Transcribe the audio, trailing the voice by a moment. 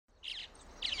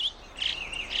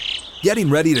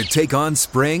Getting ready to take on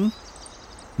spring?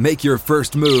 Make your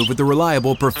first move with the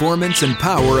reliable performance and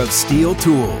power of Steel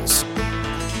tools.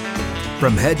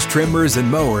 From hedge trimmers and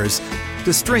mowers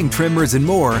to string trimmers and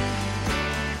more,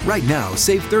 right now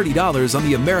save $30 on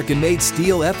the American-made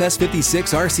Steel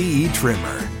FS56 RCE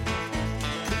trimmer.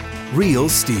 Real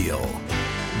Steel.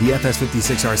 The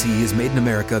FS56 RCE is made in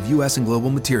America of U.S. and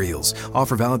global materials.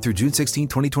 Offer valid through June 16,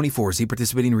 2024. See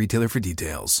participating retailer for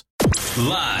details.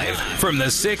 Live from the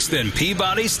 6th and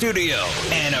Peabody Studio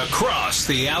and across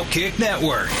the Outkick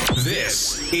Network,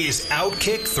 this is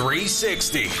Outkick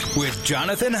 360 with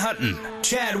Jonathan Hutton,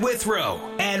 Chad Withrow,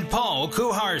 and Paul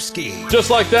Kuharsky.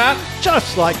 Just like that?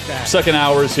 Just like that. Second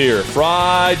hour is here.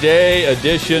 Friday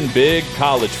edition, big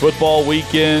college football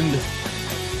weekend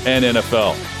and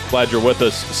NFL. Glad you're with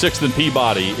us. 6th and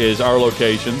Peabody is our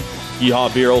location.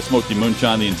 Yeehaw Beer, Old Smoky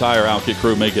Moonshine, the entire Outkick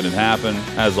crew making it happen.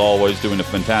 As always, doing a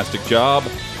fantastic job.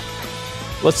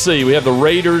 Let's see. We have the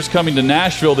Raiders coming to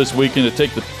Nashville this weekend to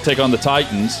take on the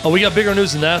Titans. Oh, we got bigger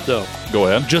news than that, though. Go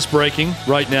ahead. Just breaking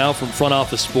right now from Front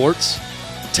Office Sports.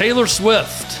 Taylor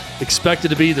Swift expected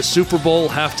to be the Super Bowl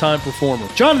halftime performer.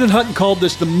 Jonathan Hutton called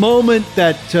this the moment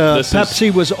that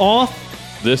Pepsi was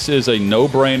off. This is a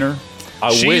no-brainer.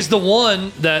 She's the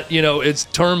one that, it's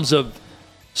terms of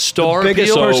star the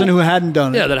biggest appeal. person who hadn't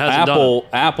done it. Yeah, that hasn't done it.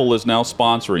 Apple is now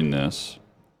sponsoring this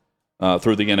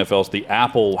through the NFL's The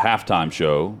Apple Halftime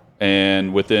Show,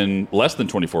 and within less than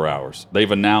 24 hours, they've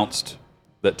announced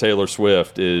that Taylor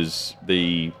Swift is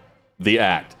the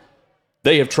act.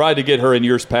 They have tried to get her in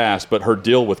years past, but her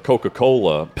deal with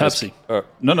Coca-Cola... Pepsi.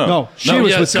 No, she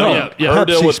was with Coke. Her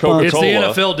deal with Coca-Cola...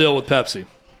 It's the NFL deal with Pepsi.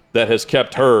 That has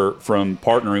kept her from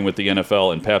partnering with the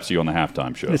NFL and Pepsi on the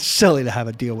halftime show. It's silly to have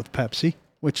a deal with Pepsi,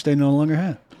 which they no longer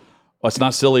have. Well, it's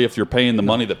not silly if you're paying the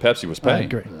money that Pepsi was paying. I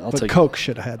agree. But Coke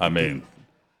should have had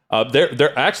that.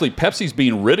 They're actually, Pepsi's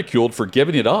being ridiculed for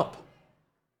giving it up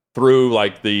through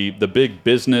like the big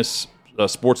business,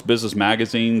 sports business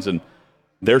magazines, and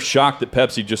they're shocked that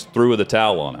Pepsi just threw the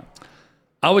towel on it.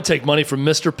 I would take money from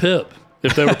Mr. Pibb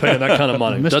if they were paying that kind of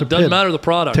money. Doesn't matter the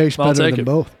product. Tastes I'll better take than it.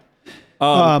 both.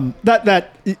 Hutton,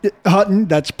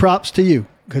 that's props to you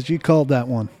because you called that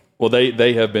one. Well,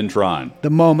 they have been trying. The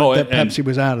moment that Pepsi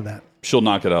was out of that. She'll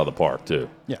knock it out of the park, too.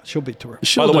 Yeah, she'll be terrific.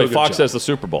 By the way, Fox has the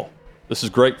Super Bowl. This is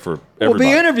great for everybody.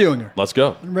 We'll be interviewing her. Let's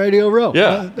go. Radio Row.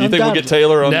 Yeah. You think we'll get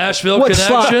Taylor on? Nashville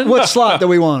connection? What slot do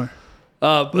we want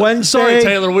her? Wednesday. Sorry,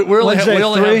 Taylor. We only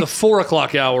have the 4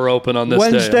 o'clock hour open on this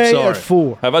Wednesday day. at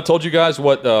 4. Have I told you guys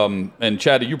what, and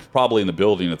Chad, you were probably in the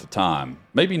building at the time.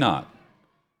 Maybe not.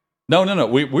 No.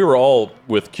 We were all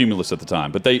with Cumulus at the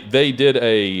time, but they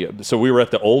did so we were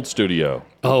at the old studio.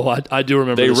 Oh, I do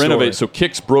remember. They renovated. So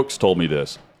Kix Brooks told me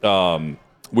this.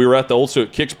 We were at the old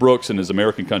studio. Kix Brooks and his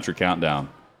American Country Countdown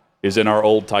is in our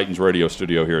old Titans radio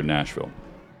studio here in Nashville.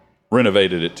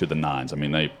 Renovated it to the nines. I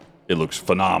mean, it looks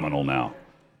phenomenal now.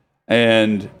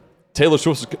 And Taylor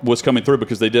Swift was coming through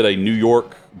because they did a New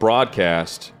York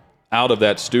broadcast out of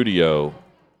that studio,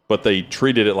 but they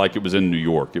treated it like it was in New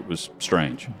York. It was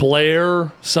strange.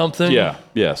 Blair something? Yeah,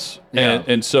 yes. Yeah.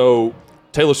 And so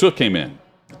Taylor Swift came in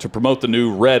to promote the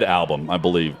new Red album, I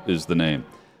believe is the name.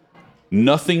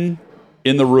 Nothing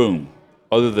in the room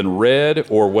other than red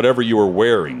or whatever you were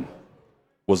wearing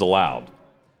was allowed.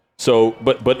 So,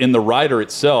 but in the rider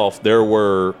itself, there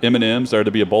were M&Ms. There had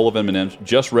to be a bowl of M&Ms,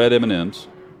 just red M&Ms,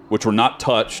 which were not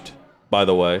touched, by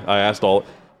the way. I asked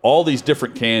all these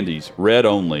different candies, red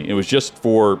only. It was just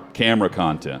for camera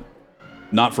content,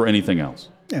 not for anything else.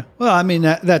 Yeah. Well, I mean,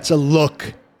 that's a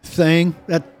look thing.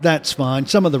 That's fine.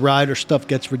 Some of the rider stuff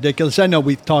gets ridiculous. I know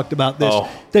we've talked about this.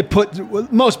 Oh.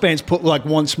 Most bands put like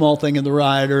one small thing in the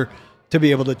rider to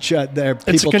be able to check their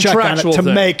people check on it to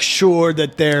make sure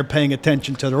that they're paying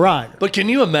attention to the rider. But can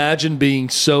you imagine being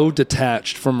so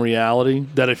detached from reality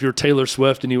that if you're Taylor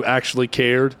Swift and you actually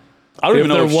cared? I don't even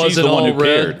know if she's the one who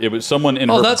red. cared. It was someone in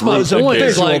her Oh, that's my group that point. cared.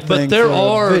 It's like, but there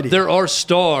video. are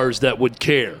stars that would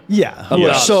care. Yeah.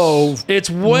 About So it's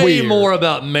way weird. more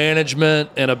about management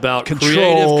and about Control.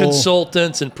 creative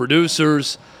consultants and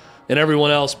producers and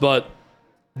everyone else. But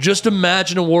just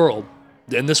imagine a world,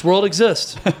 and this world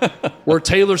exists, where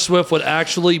Taylor Swift would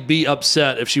actually be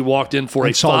upset if she walked in for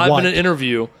a 5-minute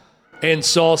interview and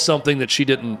saw something that she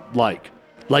didn't like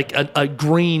a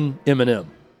green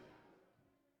M&M.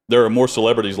 There are more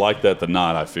celebrities like that than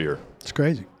not, I fear. It's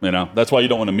crazy. That's why you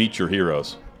don't want to meet your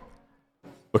heroes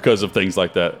because of things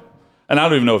like that. And I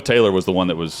don't even know if Taylor was the one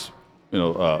that was,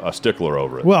 a stickler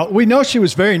over it. Well, we know she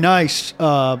was very nice in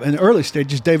the early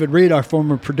stages. David Reed, our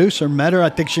former producer, met her. I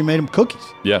think she made him cookies.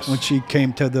 Yes. When she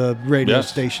came to the radio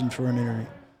station for an interview.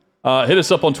 Hit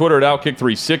us up on Twitter at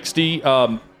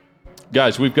Outkick360.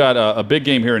 Guys, we've got a big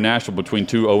game here in Nashville between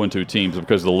two 0-2 teams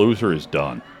because the loser is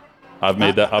done. I've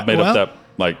made up that,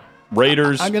 like,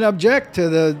 Raiders. I'm going to object to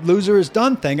the loser is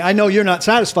done thing. I know you're not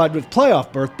satisfied with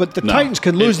playoff berth, but the Titans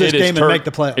can lose this game and make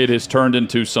the playoffs. It has turned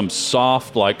into some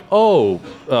soft,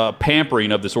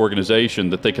 pampering of this organization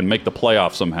that they can make the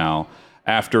playoffs somehow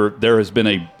after there has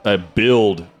been a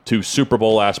build to Super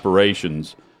Bowl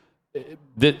aspirations.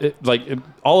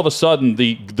 All of a sudden,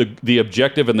 the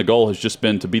objective and the goal has just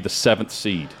been to be the 7th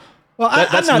seed. Well,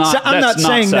 I'm not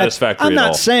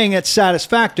saying it's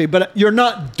satisfactory, but you're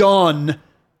not done,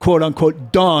 quote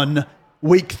unquote, done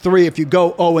week 3 if you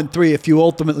go 0-3 if you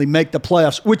ultimately make the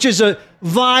playoffs, which is a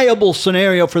viable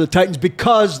scenario for the Titans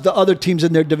because the other teams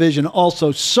in their division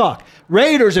also suck.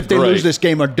 Raiders, if they lose this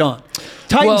game, are done.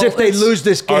 Titans, if they lose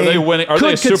this game, are they winning? Are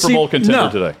they a Super Bowl contender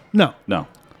today? No.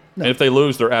 And if they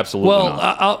lose, they're absolutely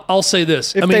not. Well, I'll say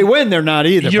this. If they win, they're not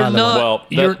either. You're not.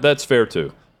 Well, that's fair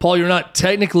too. Paul, you're not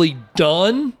technically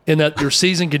done in that your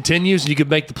season continues and you could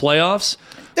make the playoffs.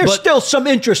 There's still some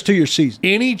interest to your season.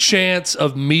 Any chance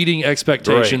of meeting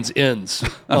expectations ends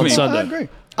on Sunday. I agree.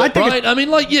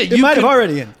 It might have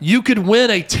already ended. You could win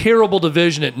a terrible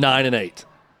division at 9-8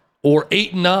 or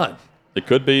 8-9. It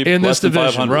could be in less this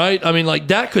division, than 500. right? I mean,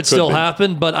 that could still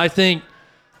happen, but I think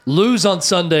lose on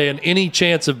Sunday and any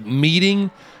chance of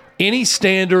meeting any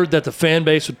standard that the fan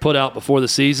base would put out before the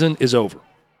season is over.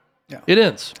 Yeah. It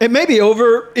ends. It may be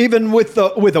over even with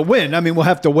a win. I mean, we'll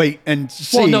have to wait and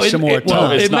see some more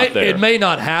time. It may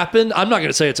not happen. I'm not going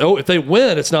to say it's over. If they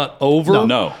win, it's not over.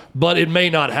 No. But it may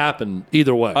not happen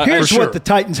either way. Here's what the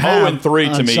Titans have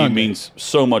 0-3 to me Sunday. means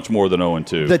so much more than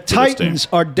 0-2. The Titans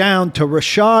are down to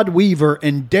Rashad Weaver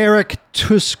and Derek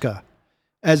Tuska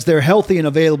as their healthy and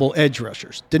available edge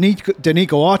rushers. Danico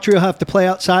Autry will have to play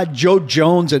outside. Joe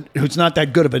Jones, who's not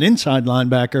that good of an inside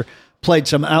linebacker, played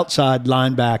some outside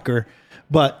linebacker.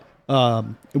 But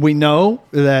we know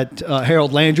that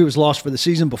Harold Landry was lost for the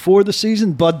season before the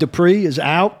season. Bud Dupree is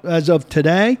out as of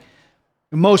today.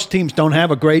 Most teams don't have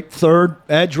a great third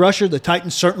edge rusher. The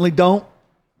Titans certainly don't.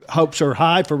 Hopes are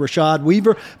high for Rashad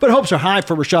Weaver, but hopes are high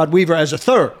for Rashad Weaver as a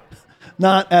third,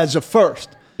 not as a first.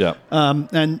 Yeah.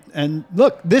 And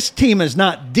look, this team is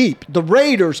not deep. The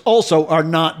Raiders also are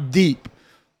not deep.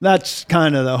 That's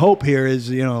kind of the hope here is,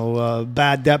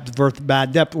 bad depth versus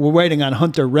bad depth. We're waiting on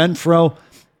Hunter Renfrow.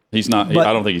 He's not.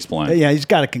 I don't think he's playing. Yeah, he's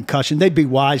got a concussion. They'd be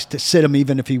wise to sit him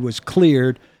even if he was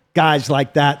cleared. Guys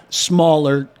like that,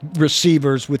 smaller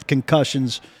receivers with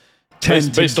concussions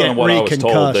tend to get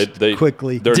reconcussed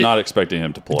quickly. They're not expecting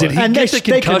him to play. Did he get the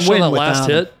concussion on the last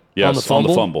hit? Yes, on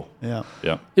the fumble?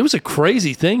 Yeah. It was a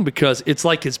crazy thing because it's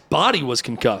like his body was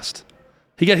concussed.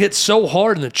 He got hit so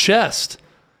hard in the chest,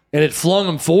 and it flung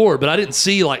him forward, but I didn't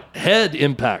see, head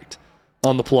impact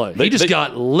on the play. He just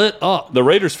got lit up. The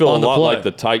Raiders feel a lot like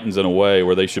the Titans in a way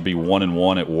where they should be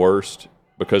 1-1 at worst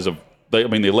because of they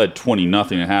led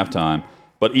 20-0 at halftime,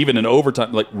 but even in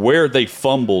overtime, where they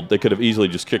fumbled, they could have easily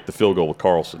just kicked the field goal with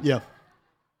Carlson. Yeah.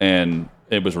 And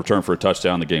it was returned for a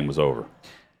touchdown. The game was over.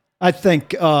 I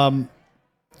think, at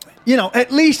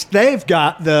least they've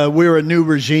got we're a new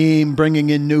regime,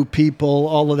 bringing in new people,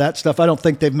 all of that stuff. I don't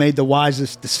think they've made the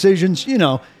wisest decisions.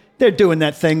 They're doing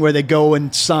that thing where they go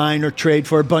and sign or trade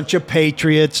for a bunch of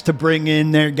Patriots to bring in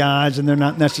their guys, and they're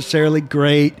not necessarily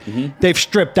great. Mm-hmm. They've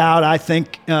stripped out, I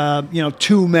think,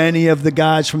 too many of the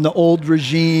guys from the old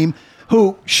regime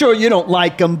who, sure, you don't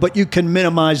like them, but you can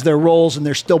minimize their roles, and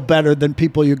they're still better than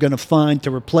people you're going to find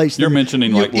to replace them. You're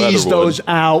mentioning you Leatherwood. Ease those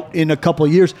out in a couple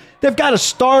of years. They've got a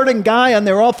starting guy on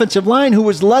their offensive line who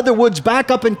was Leatherwood's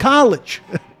backup in college.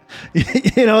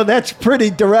 That's pretty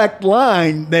direct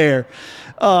line there.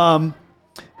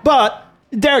 But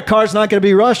Derek Carr's not going to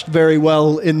be rushed very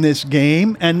well in this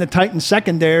game, and the Titans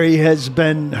secondary has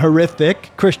been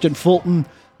horrific. Christian Fulton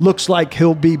looks like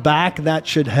he'll be back. That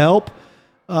should help.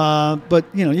 But,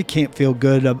 you can't feel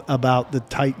good about the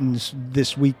Titans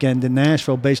this weekend in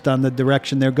Nashville based on the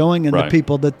direction they're going and the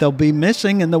people that they'll be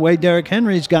missing and the way Derrick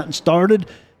Henry's gotten started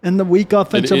and the weak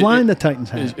offensive line the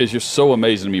Titans have. It's just so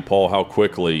amazing to me, Paul, how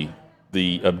quickly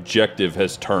the objective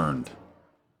has turned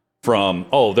from,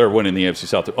 they're winning the AFC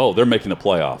South, to, they're making the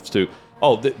playoffs, to,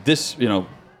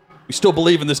 we still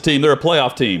believe in this team. They're a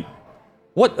playoff team.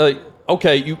 What?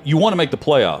 Okay, you want to make the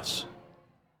playoffs.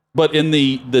 But in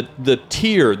the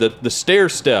tier, the stair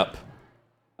step,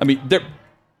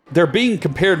 they're being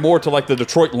compared more to the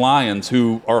Detroit Lions,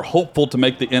 who are hopeful to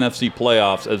make the NFC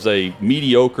playoffs as a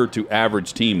mediocre to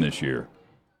average team this year.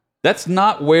 That's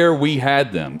not where we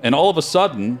had them. And all of a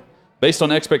sudden, based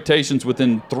on expectations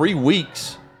within 3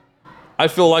 weeks, I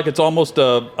feel like it's almost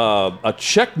a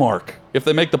check mark if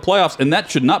they make the playoffs, and that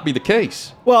should not be the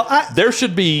case. Well, there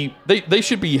should be they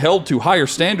should be held to higher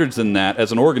standards than that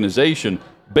as an organization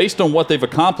based on what they've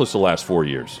accomplished the last 4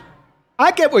 years.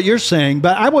 I get what you're saying,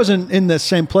 but I wasn't in the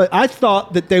same place. I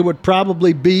thought that they would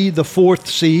probably be the 4th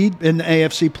seed in the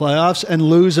AFC playoffs and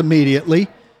lose immediately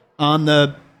on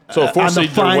the So 4th seed,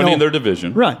 they're winning their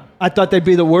division. Right. I thought they'd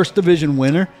be the worst division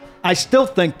winner. I still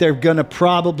think they're going to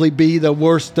probably be the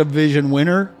worst division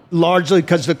winner, largely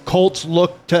because the Colts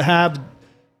look to have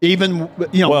even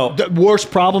worse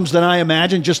problems than I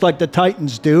imagine, just like the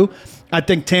Titans do. I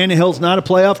think Tannehill's not a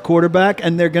playoff quarterback,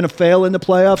 and they're going to fail in the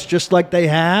playoffs just like they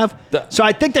have. So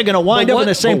I think they're going to wind up in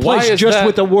the same place just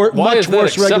with a much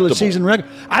worse regular season record.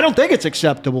 I don't think it's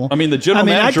acceptable. I mean, the general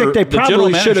manager, I think they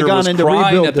probably should have gone into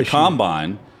rebuild at the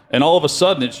combine, and all of a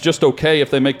sudden it's just okay if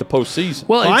they make the postseason.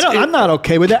 Well, I'm not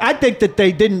okay with it. I think that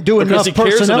they didn't do enough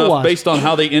personnel-wise. Based on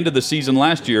how they ended the season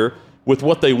last year with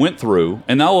what they went through,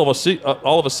 and now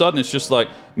all of a sudden it's just like,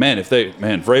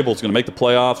 Vrabel's going to make the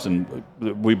playoffs, and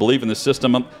we believe in the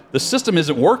system. The system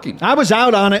isn't working. I was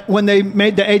out on it when they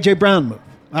made the A.J. Brown move.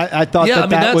 I thought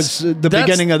that was the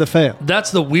beginning of the fail.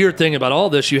 That's the weird thing about all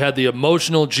this. You had the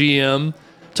emotional GM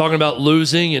talking about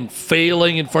losing and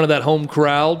failing in front of that home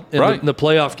crowd in the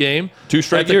playoff game. 2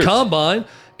 straight years. At the combine.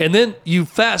 And then you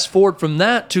fast forward from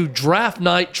that to draft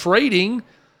night trading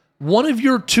one of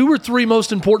your 2 or 3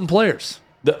 most important players.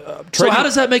 So how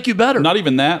does that make you better? Not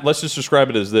even that. Let's just describe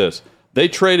it as this. They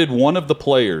traded one of the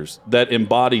players that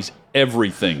embodies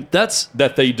everything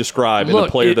that they describe in the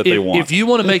player that they want. If you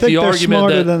want to make the argument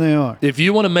that than they are. If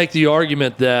you want to make the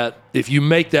argument that if you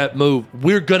make that move,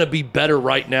 we're going to be better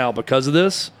right now because of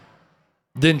this,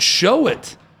 then show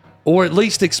it or at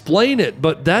least explain it.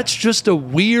 But that's just a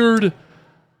weird.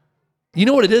 You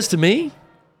know what it is to me?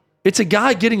 It's a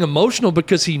guy getting emotional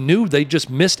because he knew they just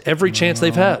missed every chance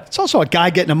they've had. It's also a guy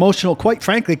getting emotional, quite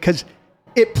frankly, because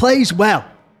it plays well.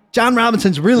 John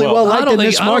Robinson's really well liked in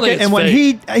this market, and when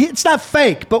it's not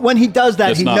fake, but when he does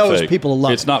that, he knows people will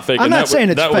love it. It's not fake. I'm not saying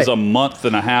it's fake. That was a month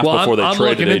and a half before they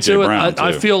traded A.J. Brown.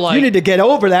 I feel like you need to get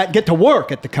over that, get to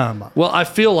work at the combine. Well, I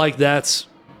feel like that's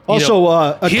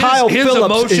also Kyle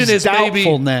Phillips is maybe,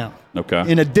 doubtful now.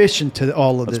 Okay. In addition to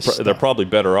all of this, they're probably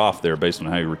better off there based on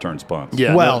how he returns punts.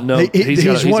 Yeah. Well,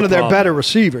 he's one of their better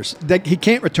receivers. He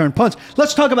can't return punts.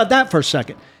 Let's talk about that for a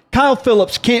second. Kyle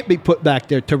Phillips can't be put back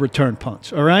there to return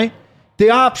punts. All right.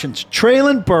 The options: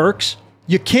 Treylon Burks.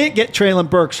 You can't get Treylon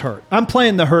Burks hurt. I'm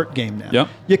playing the hurt game now. Yep.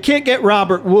 You can't get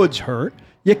Robert Woods hurt.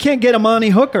 You can't get Amani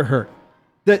Hooker hurt.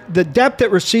 The depth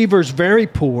at receiver is very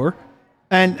poor,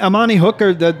 and Amani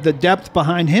Hooker, the depth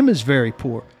behind him is very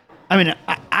poor. I mean,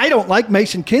 I don't like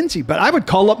Mason Kinsey, but I would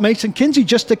call up Mason Kinsey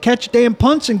just to catch damn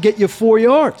punts and get you 4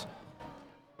 yards.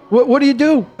 What do you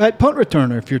do at punt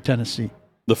returner if you're Tennessee?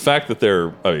 The fact that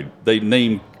they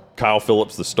named Kyle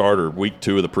Phillips the starter week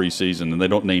 2 of the preseason, and they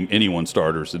don't name anyone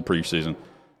starters in preseason.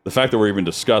 The fact that we're even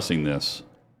discussing this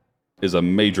is a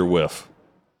major whiff.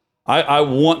 I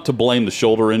want to blame the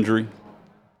shoulder injury,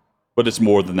 but it's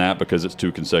more than that because it's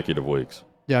 2 consecutive weeks.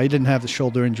 Yeah, he didn't have the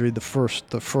shoulder injury the first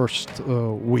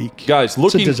week. Guys,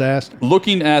 it's a disaster.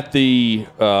 Looking at the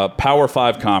Power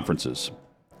 5 conferences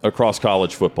across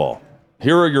college football,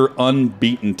 here are your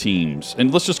unbeaten teams.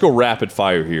 And let's just go rapid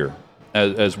fire here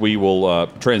as we will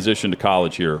transition to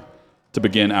college here to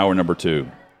begin hour number 2.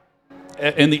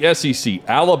 In the SEC,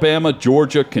 Alabama,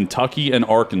 Georgia, Kentucky, and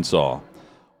Arkansas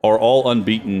are all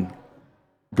unbeaten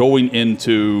going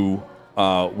into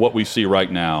what we see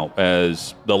right now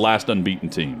as the last unbeaten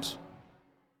teams.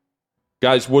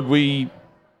 Guys,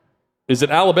 is it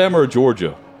Alabama or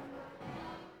Georgia?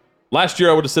 Last year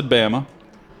I would have said Bama.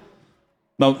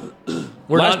 No,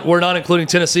 we're not including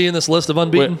Tennessee in this list of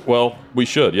unbeaten? Well, we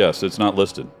should, yes. It's not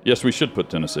listed. Yes, we should put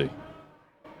Tennessee.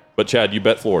 But, Chad, you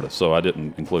bet Florida, so I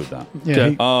didn't include that.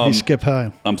 Yeah, he skipped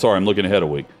high. I'm sorry, I'm looking ahead a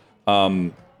week.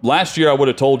 Last year I would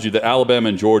have told you that Alabama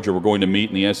and Georgia were going to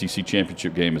meet in the SEC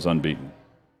championship game as unbeaten.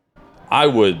 I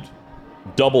would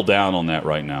double down on that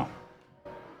right now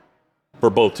for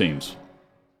both teams.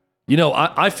 You know,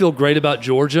 I feel great about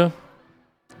Georgia.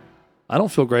 I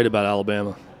don't feel great about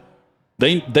Alabama.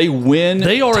 They win.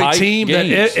 They are a team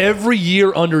games. that every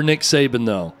year under Nick Saban,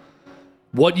 though,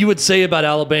 what you would say about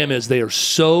Alabama is they are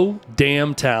so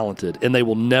damn talented and they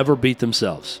will never beat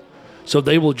themselves. So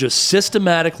they will just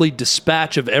systematically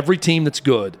dispatch of every team that's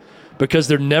good because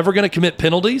they're never going to commit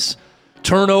penalties,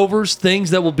 turnovers, things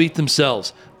that will beat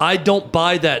themselves. I don't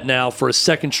buy that now for a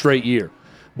second straight year.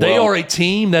 They are a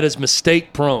team that is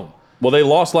mistake prone. Well, they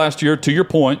lost last year, to your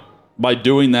point, by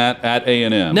doing that at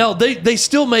A&M. Now, they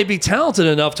still may be talented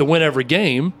enough to win every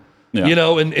game,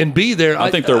 and be there. I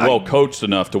think they're well coached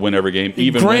enough to win every game,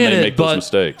 even when they make those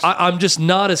mistakes. I'm just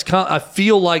not as I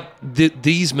feel like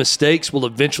these mistakes will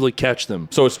eventually catch them.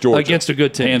 So it's Georgia against a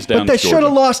good team. Hands down, but they should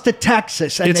have lost to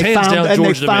Texas, and they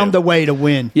found a way to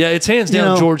win. Yeah, it's hands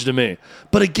down Georgia to me.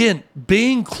 But again,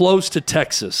 being close to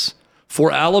Texas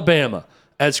for Alabama,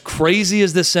 as crazy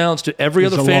as this sounds to every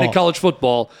other fan in college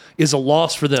football, is a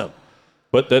loss for them.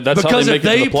 But that's because how they make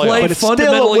it to the playoffs. Play but it's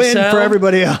fundamentally still a win sound, for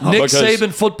everybody else. Nick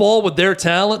Saban football with their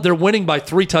talent, they're winning by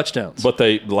 3 touchdowns. But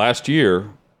last year,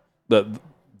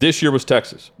 this year was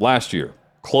Texas. Last year,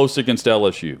 close against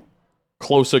LSU,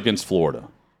 close against Florida.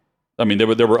 I mean, there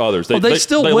were others. They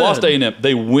still win. They lost A&M.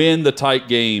 They win the tight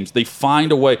games. They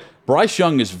find a way. Bryce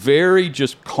Young is very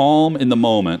just calm in the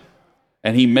moment,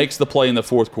 and he makes the play in the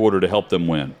fourth quarter to help them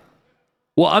win.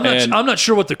 Well, I'm not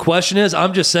sure what the question is.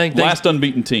 I'm just saying last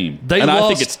unbeaten team. I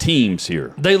think it's teams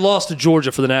here. They lost to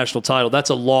Georgia for the national title. That's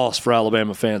a loss for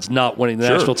Alabama fans, not winning the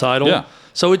national title. Yeah.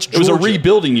 So it's Georgia. It was a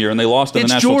rebuilding year, and they lost in the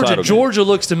national title game. Georgia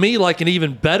looks to me like an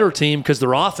even better team because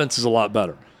their offense is a lot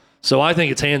better. So I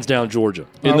think it's hands down Georgia.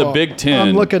 In the Big Ten,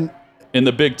 I'm looking. In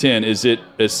the Big Ten, is it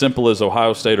as simple as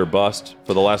Ohio State or bust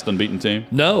for the last unbeaten team?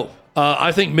 No.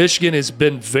 I think Michigan has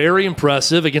been very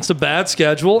impressive against a bad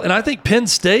schedule, and I think Penn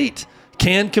State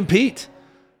can compete.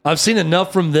 I've seen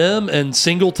enough from them and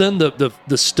Singleton,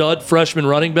 the stud freshman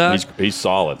running back. He's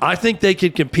solid. I think they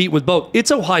could compete with both. It's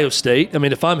Ohio State. I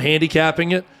mean, if I'm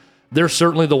handicapping it, they're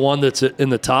certainly the one that's in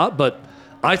the top, but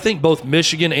I think both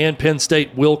Michigan and Penn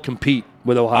State will compete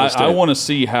with Ohio State. I want to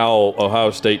see how Ohio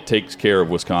State takes care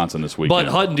of Wisconsin this weekend.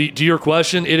 But Hutton, to your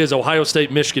question, it is Ohio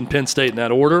State, Michigan, Penn State in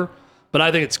that order. But I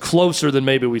think it's closer than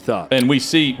maybe we thought. And we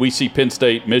see Penn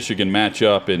State, Michigan match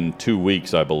up in 2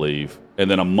 weeks, I believe. And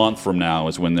then a month from now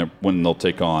is when they'll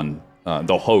take on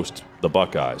they'll host the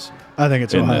Buckeyes. I think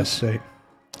it's Ohio State.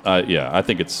 Yeah, I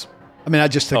think it's. I mean, I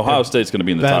just think Ohio State's going to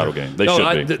be in the title game. They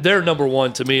should be. They're number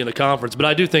one to me in the conference, but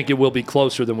I do think it will be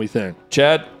closer than we think.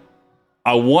 Chad,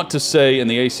 I want to say in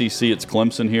the ACC it's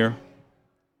Clemson here.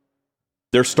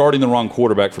 They're starting the wrong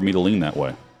quarterback for me to lean that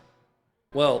way.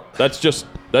 Well, that's just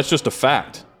a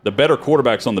fact. The better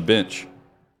quarterback's on the bench.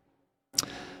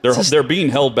 They're being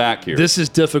held back here. This is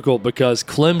difficult because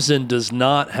Clemson does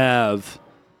not have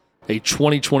a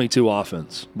 2022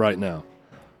 offense right now.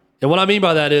 And what I mean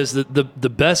by that is that the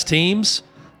best teams,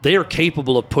 they are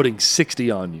capable of putting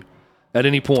 60 on you at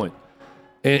any point.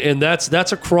 And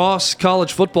that's across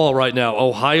college football right now.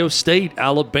 Ohio State,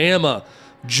 Alabama,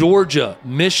 Georgia,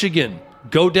 Michigan,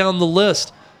 go down the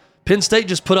list. Penn State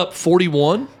just put up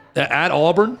 41 at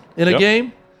Auburn in a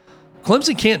game.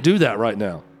 Clemson can't do that right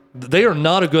now. They are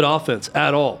not a good offense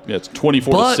at all. Yeah, it's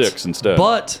 24-6 instead.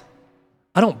 But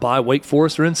I don't buy Wake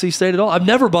Forest or NC State at all. I've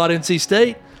never bought NC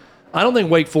State. I don't think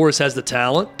Wake Forest has the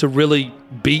talent to really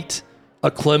beat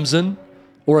a Clemson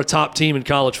or a top team in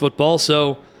college football.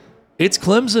 So it's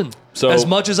Clemson. So as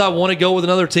much as I want to go with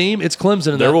another team, it's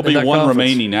Clemson. There will be one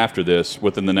remaining after this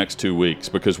within the next 2 weeks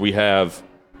because we have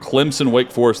Clemson,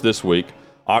 Wake Forest this week.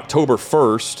 October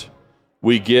 1st,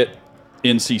 we get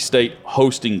NC State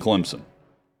hosting Clemson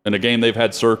in a game they've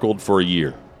had circled for a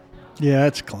year. Yeah,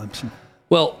 it's Clemson.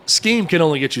 Well, scheme can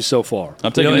only get you so far.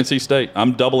 I'm taking NC State.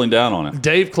 I'm doubling down on it.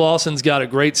 Dave Clawson's got a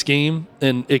great scheme,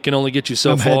 and it can only get you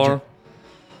so far.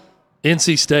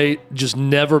 NC State, just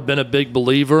never been a big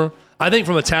believer. I think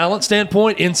from a talent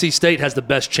standpoint, NC State has the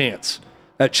best chance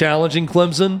at challenging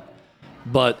Clemson,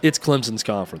 but it's Clemson's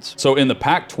conference. So in the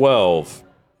Pac-12,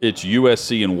 it's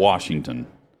USC and Washington.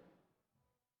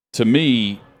 To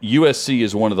me, USC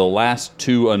is one of the last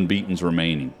 2 unbeatens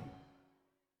remaining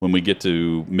when we get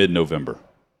to mid-November.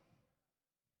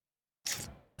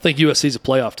 I think USC's a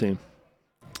playoff team.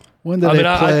 When did they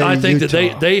play I think Utah?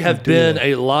 that they have been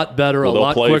a lot better, a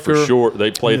lot quicker. For sure.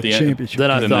 They play at the end than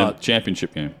I thought. The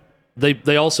championship game.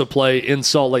 They also play in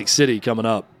Salt Lake City coming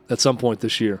up at some point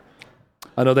this year.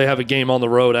 I know they have a game on the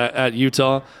road at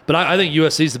Utah, but I think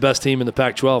USC is the best team in the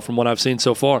Pac-12 from what I've seen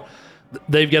so far.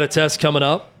 They've got a test coming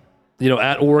up,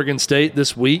 at Oregon State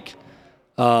this week.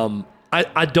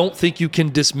 I don't think you can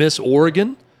dismiss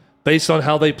Oregon based on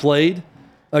how they played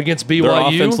against BYU. Their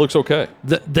offense looks okay.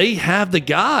 They have the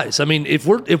guys. I mean, if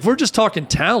we're just talking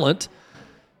talent,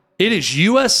 it is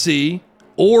USC,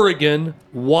 Oregon,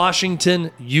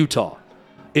 Washington, Utah.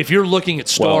 If you're looking at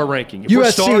star ranking, if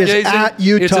USC is at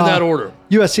Utah. It's in that order.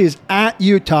 USC is at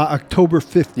Utah October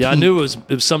 15th. Yeah, I knew it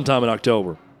was sometime in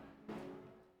October.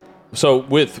 So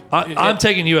I'm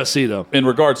taking USC though. In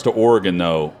regards to Oregon,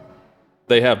 though,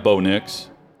 they have Bo Nix,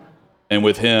 And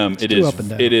with him, it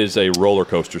is a roller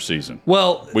coaster season.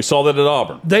 Well, we saw that at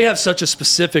Auburn. They have such a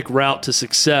specific route to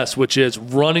success, which is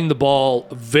running the ball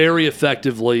very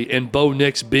effectively, and Bo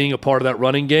Nix being a part of that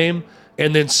running game,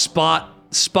 and then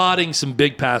spotting some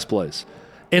big pass plays.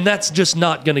 And that's just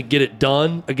not going to get it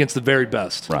done against the very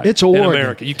best. Right. It's Oregon. In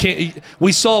America. You can't.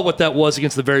 We saw what that was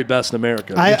against the very best in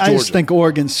America. I just think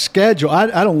Oregon's schedule.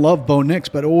 I don't love Bo Nix,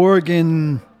 but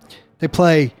Oregon,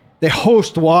 they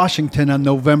host Washington on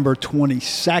November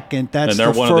 22nd. That's and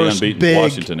they're the one first of the unbeaten. big,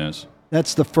 Washington is.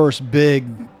 That's the first big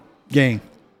game.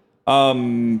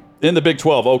 In the Big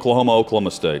 12,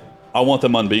 Oklahoma State. I want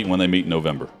them unbeaten when they meet in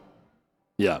November.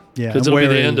 Yeah. Because it'll be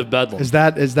the end of Bedlam. Is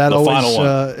that the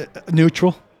always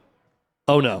neutral?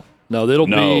 Oh no,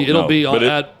 it'll be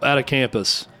at a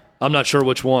campus. I'm not sure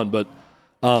which one, but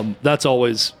that's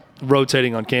always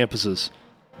rotating on campuses.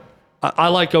 I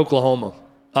like Oklahoma.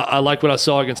 I like what I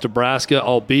saw against Nebraska,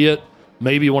 albeit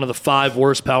maybe one of the 5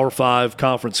 worst Power 5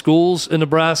 conference schools in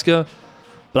Nebraska.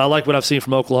 But I like what I've seen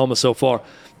from Oklahoma so far.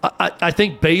 I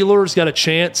think Baylor's got a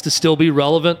chance to still be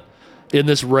relevant in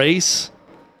this race.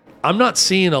 I'm not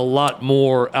seeing a lot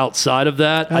more outside of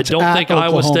that. I don't think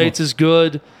Iowa State's as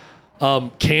good.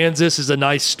 Kansas is a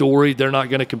nice story. They're not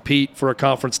going to compete for a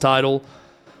conference title.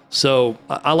 So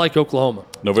I like Oklahoma.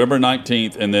 November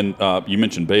 19th, and then you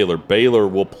mentioned Baylor. Baylor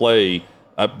will play.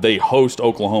 They host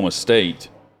Oklahoma State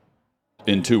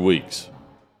in 2 weeks.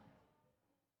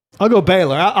 I'll go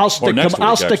Baylor. I'll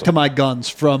stick to my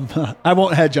guns. I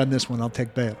won't hedge on this one. I'll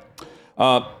take Baylor.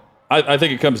 I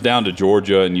think it comes down to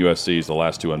Georgia and USC as the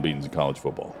last 2 unbeatens in college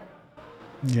football.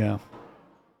 Yeah.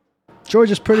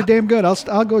 Georgia's pretty damn good.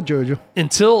 I'll go Georgia.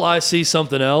 Until I see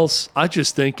something else, I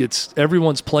just think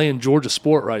everyone's playing Georgia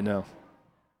sport right now.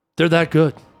 They're that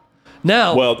good.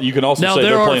 Now, well, you can also say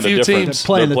they're playing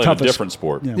a different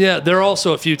sport. Yeah, there are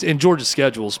also a few. And Georgia's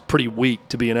schedule is pretty weak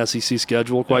to be an SEC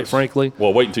schedule, quite frankly.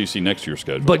 Well, wait until you see next year's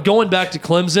schedule. But going back to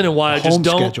Clemson and why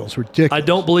schedule's ridiculous. I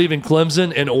don't believe in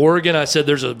Clemson and Oregon. I said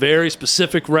there's a very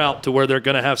specific route to where they're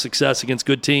going to have success against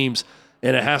good teams,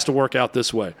 and it has to work out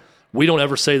this way. We don't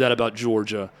ever say that about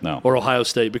Georgia or Ohio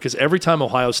State, because every time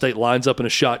Ohio State lines up in a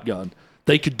shotgun,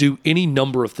 they could do any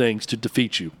number of things to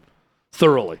defeat you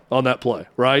thoroughly on that play,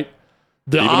 right?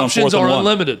 The options are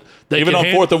unlimited. Even on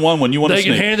 4th and 1 when you want to sneak.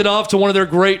 They can hand it off to one of their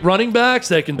great running backs.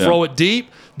 They can throw it deep.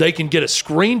 They can get a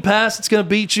screen pass that's going to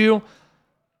beat you.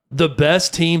 The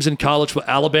best teams in college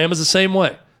football, Alabama's the same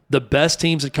way. The best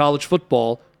teams in college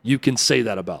football, you can say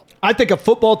that about. I think a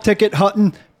football ticket,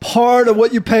 Hutton, part of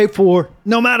what you pay for,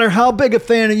 no matter how big a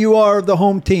fan you are of the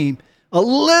home team, a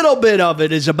little bit of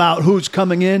it is about who's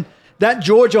coming in. That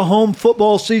Georgia home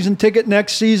football season ticket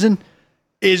next season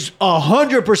is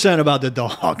 100% about the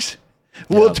Dogs.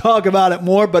 We'll talk about it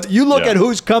more, but you look at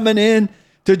who's coming in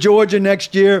to Georgia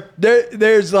next year,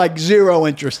 there's like zero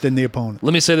interest in the opponent.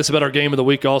 Let me say this about our game of the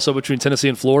week also between Tennessee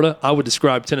and Florida. I would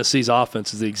describe Tennessee's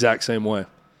offense as the exact same way.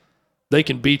 They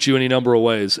can beat you any number of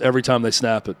ways every time they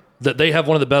snap it. That they have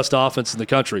one of the best offenses in the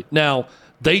country. Now,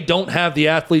 they don't have the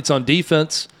athletes on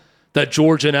defense that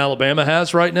Georgia and Alabama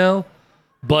has right now.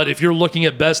 But if you're looking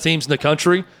at best teams in the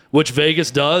country, which Vegas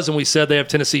does, and we said they have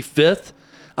Tennessee 5th,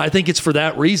 I think it's for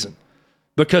that reason.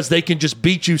 Because they can just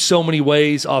beat you so many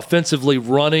ways, offensively,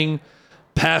 running,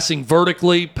 passing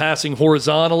vertically, passing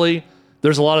horizontally.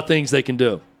 There's a lot of things they can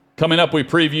do. Coming up, we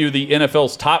preview the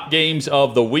NFL's top games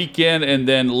of the weekend, and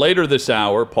then later this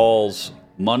hour, Paul's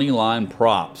money line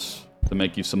props to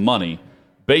make you some money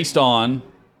based on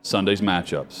Sunday's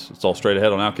matchups. It's all straight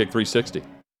ahead on Outkick 360.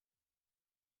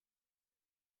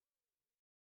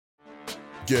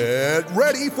 Get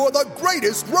ready for the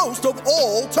greatest roast of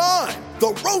all time,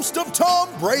 the Roast of Tom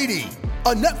Brady,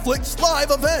 a Netflix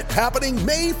live event happening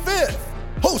May 5th.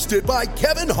 Hosted by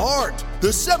Kevin Hart, the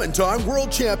 7-time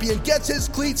world champion gets his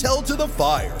cleats held to the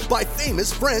fire by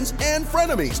famous friends and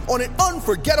frenemies on an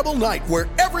unforgettable night where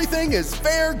everything is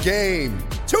fair game.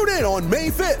 Tune in on May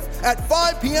 5th at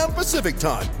 5 p.m. Pacific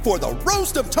time for the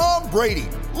Roast of Tom Brady,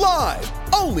 live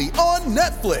only on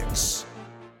Netflix.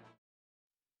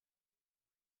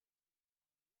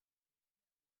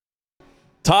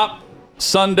 Top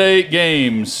Sunday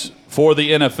games for the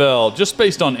NFL, just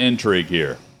based on intrigue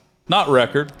here. Not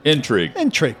record, intrigue.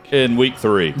 Intrigue. In week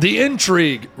 3. The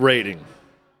intrigue rating.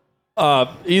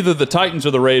 Either the Titans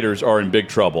or the Raiders are in big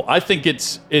trouble. I think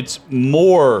it's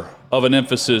more of an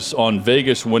emphasis on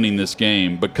Vegas winning this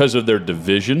game because of their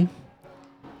division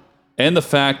and the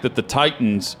fact that the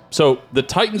Titans are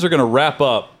going to wrap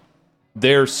up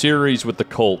their series with the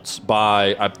Colts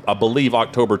by, I believe,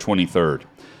 October 23rd.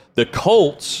 The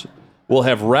Colts will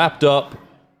have wrapped up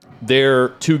their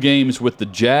 2 games with the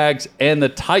Jags and the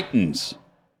Titans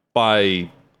by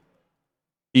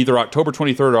either October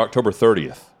 23rd or October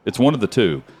 30th. It's one of the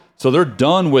two. So they're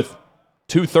done with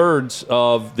 2/3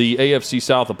 of the AFC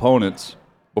South opponents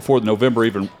before November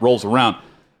even rolls around.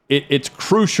 It's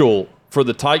crucial for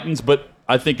the Titans, but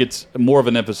I think it's more of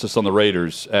an emphasis on the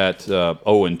Raiders at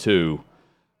 0-2,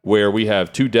 where we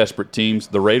have two desperate teams.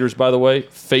 The Raiders, by the way,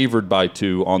 favored by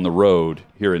 2 on the road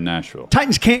here in Nashville.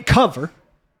 Titans can't cover,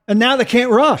 and now they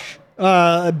can't rush.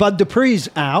 Bud Dupree's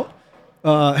out.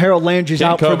 Harold Landry's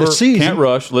out cover, for the season. Can't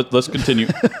rush. Let's continue.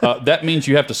 That means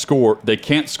you have to score. They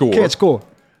can't score. Can't score.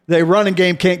 Their running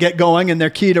game can't get going, and they're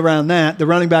keyed around that. The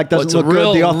running back doesn't look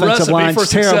good. The offensive line's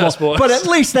terrible. But at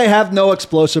least they have no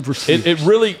explosive receivers. It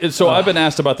really – so I've been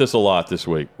asked about this a lot this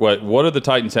week. What do the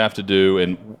Titans have to do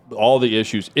and all the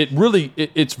issues?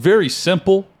 It's very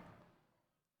simple.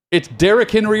 It's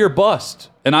Derrick Henry or bust.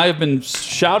 And I have been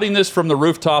shouting this from the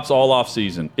rooftops all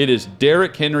offseason. It is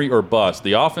Derrick Henry or bust.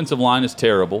 The offensive line is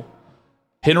terrible.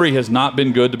 Henry has not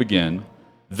been good to begin.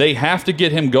 They have to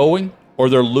get him going or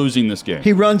they're losing this game.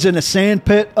 He runs in a sand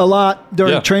pit a lot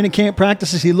during training camp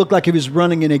practices. He looked like he was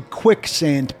running in a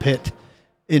quicksand pit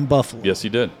in Buffalo. Yes, he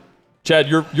did. Chad,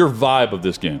 your vibe of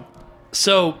this game.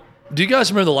 So, do you guys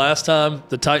remember the last time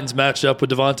the Titans matched up with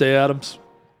Davante Adams?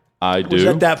 I do.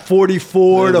 Was that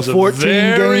 44 to 14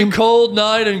 game? Very cold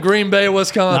night in Green Bay,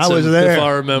 Wisconsin. I was there. If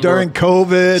I remember. During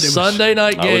COVID. Sunday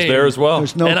night game. I was there as well.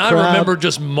 There's no and crowd. I remember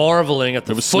just marveling at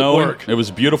the footwork. Snowing. It was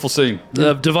a beautiful scene.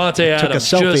 Of Davante Adams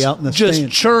Took a selfie out in the just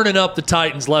stands. churning up the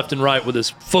Titans left and right with his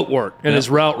footwork and his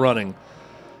route running.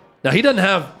 Now, he doesn't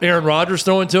have Aaron Rodgers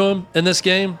throwing to him in this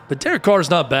game, but Derek Carr's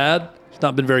not bad. He's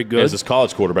not been very good. As his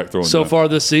college quarterback throwing so far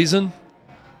this season.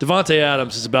 Davante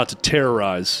Adams is about to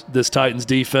terrorize this Titans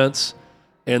defense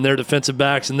and their defensive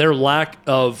backs and their lack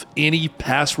of any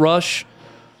pass rush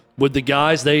with the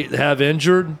guys they have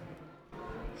injured.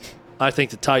 I think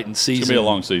the Titans season. It's going to be a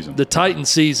long season. The Titans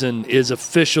season is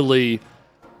officially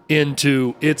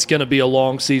into it's going to be a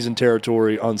long season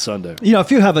territory on Sunday. You know, if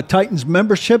you have a Titans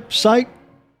membership site,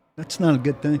 that's not a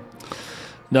good thing.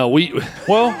 No, or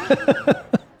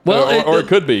it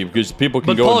could be because people can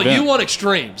but go. Paul, and vent. you want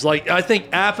extremes. Like I think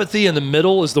apathy in the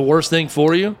middle is the worst thing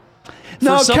for you.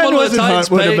 No, For someone Ken with a Titans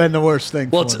Wisenhunt would have pay- been the worst thing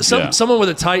Well, for him. someone with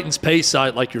a Titans pay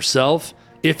site like yourself,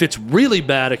 if it's really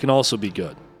bad, it can also be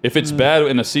good. If it's bad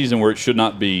in a season where it should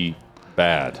not be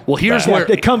bad. Well, here's bad. where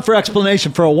They come for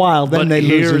explanation for a while, then they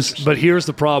lose. But here's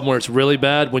the problem where it's really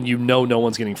bad when you know no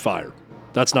one's getting fired.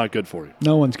 That's not good for you.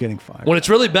 No one's getting fired. When it's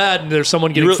really bad and there's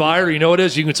someone getting fired, you know what it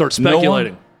is? You can start No one?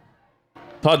 speculating.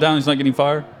 Todd Downing's not getting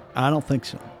fired? I don't think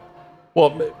so. Well,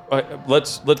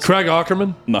 let's Craig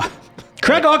Aukerman? No.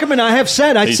 Craig Aukerman, I have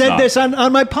said, I He's said not. this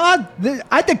on my pod.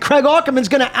 I think Craig Aukerman's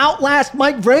going to outlast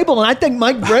Mike Vrabel, and I think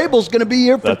Mike Vrabel's going to be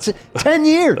here for 10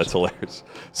 years. That's hilarious.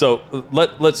 So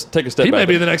let's take a step He back.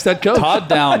 may be the next head coach. Todd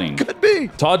Downing. Could be.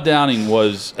 Todd Downing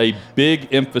was a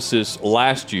big emphasis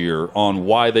last year on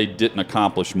why they didn't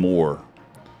accomplish more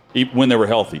when they were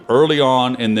healthy, early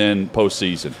on and then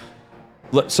postseason.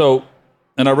 So,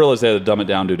 and I realize they had to dumb it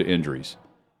down due to injuries.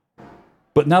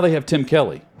 But now they have Tim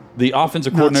Kelly, the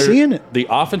offensive coordinator. Not seeing it. The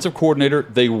offensive coordinator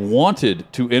they wanted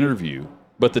to interview,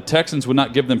 but the Texans would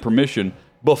not give them permission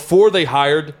before they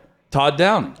hired Todd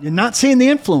Downing. You're not seeing the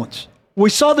influence. We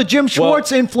saw the Jim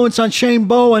Schwartz influence on Shane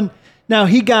Bowen. Now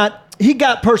he got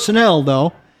personnel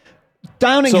though.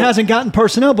 Downing hasn't gotten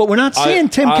personnel, but we're not seeing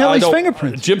Tim Kelly's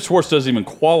fingerprints. Jim Schwartz doesn't even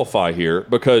qualify here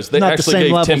because they Not the actually same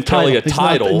gave level Tim of Kelly a title. He's not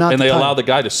title the and they title. allowed the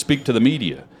guy to speak to the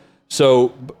media.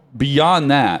 So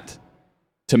beyond that,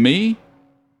 to me,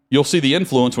 you'll see the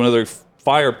influence when they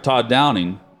fire Todd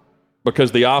Downing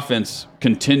because the offense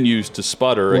continues to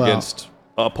sputter against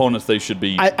opponents they should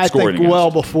be I scoring think against.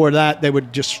 well before that, they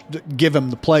would just give him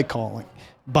the play calling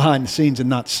behind the scenes and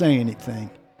not say anything.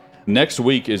 Next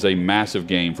week is a massive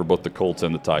game for both the Colts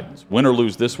and the Titans. Win or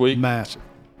lose this week, Massive.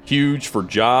 huge for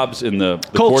jobs in the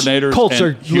Colts, coordinators. Colts and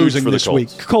are huge losing for the this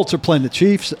Colts. week. Colts are playing the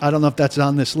Chiefs. I don't know if that's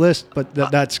on this list, but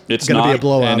that's going It's to be not, a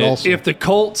blowout and also. If the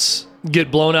Colts get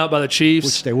blown out by the Chiefs,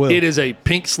 Which they will. it is a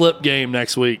pink slip game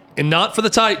next week. And not for the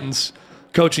Titans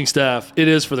coaching staff. It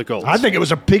is for the Colts. I think it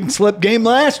was a pink slip game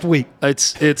last week.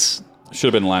 It's Should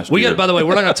have been last we year. got. By the way,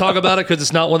 we're not going to talk about it because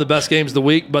it's not one of the best games of the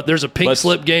week. But there's a pink Let's-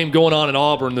 slip game going on in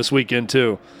Auburn this weekend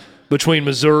too, between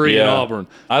Missouri and Auburn.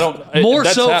 I don't More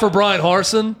that's so for Brian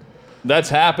Harsin. That's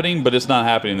happening, but it's not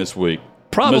happening this week.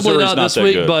 Probably Missouri's not this that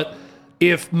week, good. but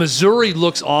if Missouri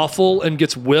looks awful and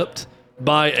gets whipped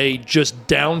by a just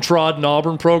downtrodden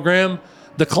Auburn program,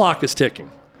 the clock is ticking.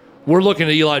 We're looking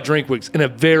at Eli Drinkwitz in a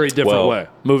very different way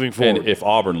moving forward. And if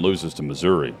Auburn loses to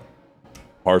Missouri,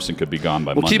 Harsin could be gone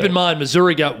by Monday. Keep in mind,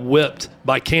 Missouri got whipped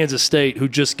by Kansas State, who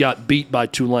just got beat by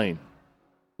Tulane.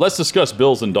 let's discuss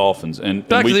Bills and Dolphins. And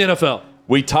Back to the NFL.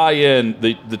 We tie in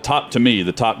the top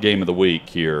game of the week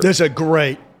here. This is a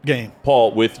great game.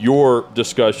 Paul, with your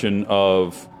discussion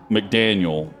of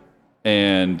McDaniel,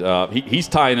 and he's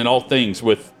tying in all things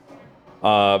with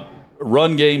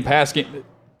run game, pass game,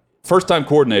 first-time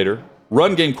coordinator,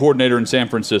 run game coordinator in San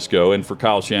Francisco, and for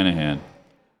Kyle Shanahan.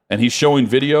 And he's showing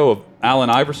video of Allen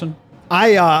Iverson.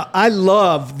 I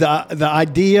love the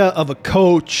idea of a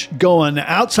coach going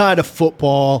outside of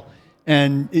football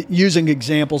and using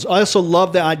examples. I also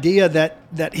love the idea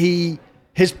that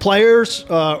his players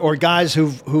or guys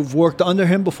who've worked under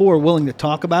him before are willing to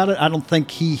talk about it. I don't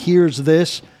think he hears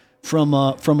this from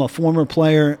a former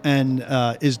player and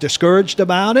is discouraged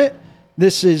about it.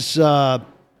 This is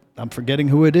I'm forgetting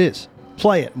who it is.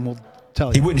 Play it and we'll tell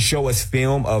you. He wouldn't show us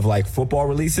film of like football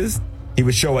releases. He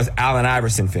would show us Allen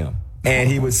Iverson film. And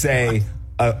he would say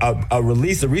a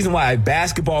release, the reason why a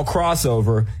basketball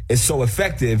crossover is so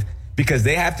effective because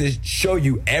they have to show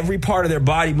you every part of their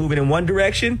body moving in one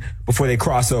direction before they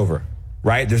cross over,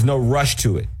 right? There's no rush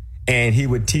to it. And he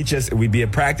would teach us, and we'd be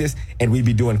at practice, and we'd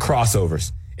be doing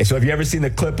crossovers. And so have you ever seen the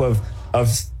clip of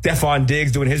Stephon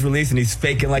Diggs doing his release and he's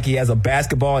faking like he has a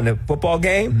basketball in a football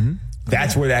game? Mm-hmm.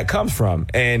 That's where that comes from.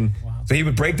 And so he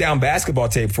would break down basketball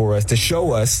tape for us to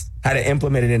show us how to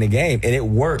implement it in a game, and it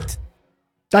worked.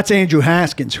 That's Andrew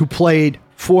Haskins, who played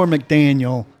for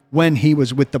McDaniel when he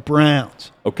was with the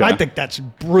Browns. Okay. I think that's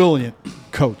brilliant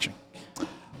coaching.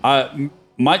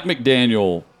 Mike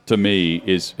McDaniel, to me,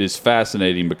 is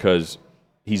fascinating because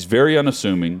he's very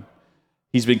unassuming.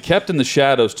 He's been kept in the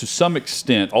shadows to some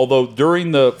extent, although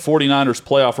during the 49ers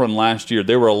playoff run last year,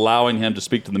 they were allowing him to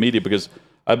speak to the media because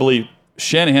I believe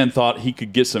Shanahan thought he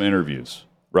could get some interviews,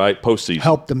 right, postseason.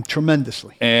 Helped him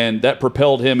tremendously. And that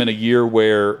propelled him in a year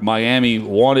where Miami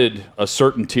wanted a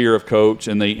certain tier of coach,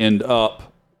 and they end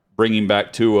up bringing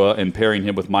back Tua and pairing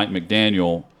him with Mike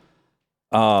McDaniel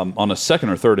on a second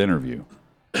or third interview.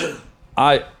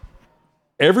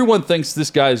 Everyone thinks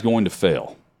this guy is going to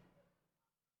fail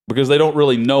because they don't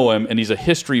really know him, and he's a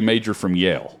history major from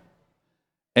Yale.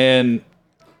 And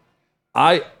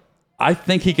I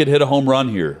think he could hit a home run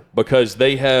here because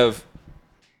they have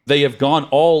gone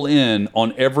all in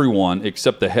on everyone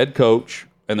except the head coach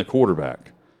and the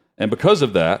quarterback. And because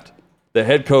of that, the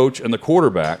head coach and the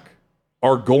quarterback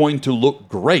are going to look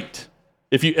great.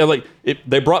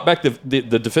 They brought back the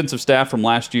defensive staff from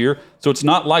last year, so it's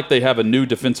not like they have a new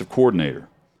defensive coordinator.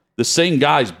 The same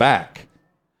guy's back.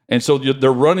 And so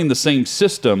they're running the same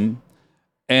system,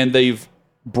 and they've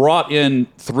brought in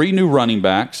 3 new running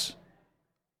backs,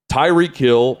 Tyreek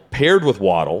Hill paired with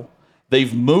Waddle.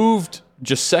 They've moved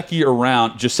Gesicki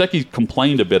around. Gesicki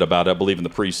complained a bit about it, I believe, in the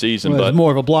preseason. Well, he's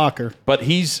more of a blocker. But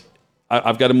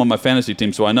I've got him on my fantasy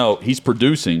team, so I know he's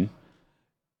producing.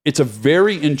 It's a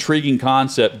very intriguing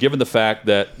concept given the fact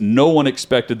that no one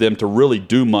expected them to really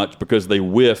do much because they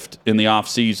whiffed in the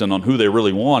offseason on who they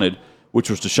really wanted, which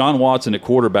was Deshaun Watson at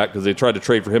quarterback because they tried to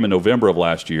trade for him in November of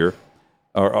last year,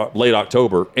 or late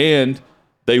October. And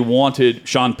they wanted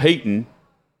Sean Payton,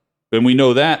 and we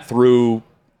know that through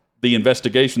the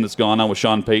investigation that's gone on with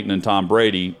Sean Payton and Tom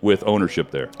Brady with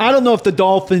ownership there. I don't know if the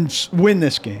Dolphins win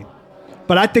this game,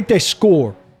 but I think they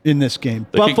score in this game.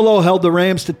 Buffalo held the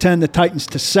Rams to 10, the Titans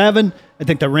to 7. I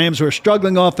think the Rams were a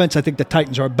struggling offense. I think the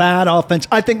Titans are a bad offense.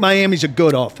 I think Miami's a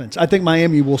good offense. I think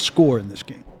Miami will score in this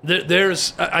game.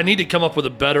 I need to come up with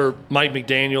a better Mike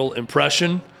McDaniel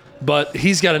impression, but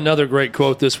he's got another great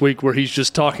quote this week where he's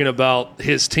just talking about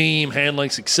his team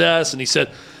handling success, and he said,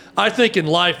 I think in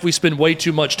life we spend way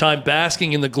too much time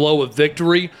basking in the glow of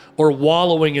victory or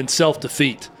wallowing in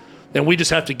self-defeat, and we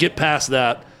just have to get past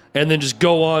that and then just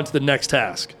go on to the next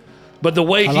task. But the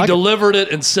way he delivered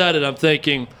it and said it, I'm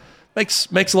thinking, makes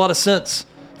a lot of sense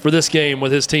for this game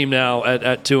with his team now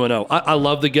at 2-0. I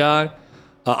love the guy.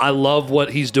 I love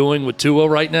what he's doing with Tua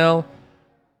right now.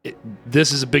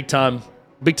 This is a big-time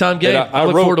game. I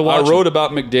look forward to watching. I wrote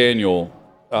about McDaniel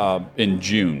in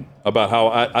June, about how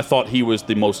I thought he was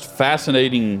the most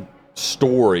fascinating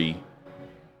story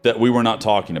that we were not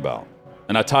talking about.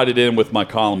 And I tied it in with my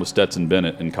column with Stetson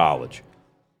Bennett in college.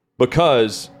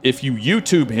 Because if you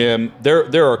YouTube him,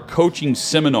 there are coaching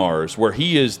seminars where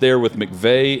he is there with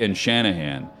McVay and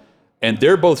Shanahan, and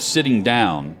they're both sitting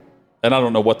down, and I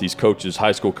don't know what these coaches,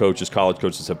 high school coaches, college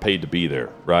coaches, have paid to be there,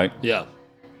 right? Yeah.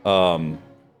 And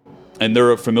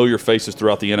there are familiar faces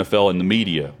throughout the NFL and the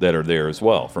media that are there as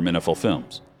well from NFL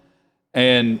Films.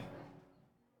 And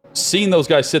seeing those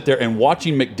guys sit there and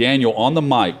watching McDaniel on the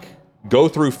mic go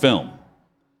through film,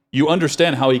 you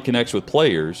understand how he connects with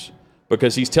players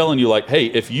because he's telling you, like, hey,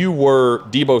 if you were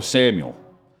Deebo Samuel,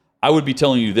 I would be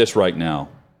telling you this right now.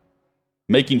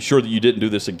 making sure that you didn't do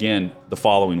this again the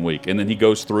following week. And then he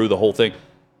goes through the whole thing,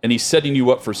 and he's setting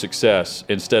you up for success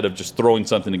instead of just throwing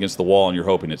something against the wall and you're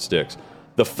hoping it sticks.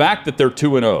 The fact that they're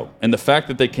 2-0 and the fact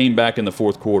that they came back in the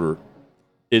fourth quarter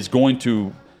is going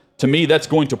to me, that's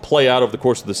going to play out over the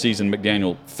course of the season,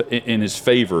 McDaniel, in his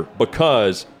favor,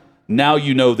 because now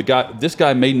you know this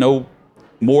guy may know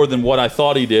more than what I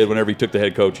thought he did whenever he took the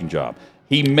head coaching job.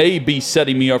 He may be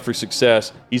setting me up for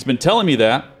success. He's been telling me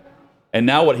that, and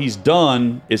now what he's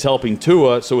done is helping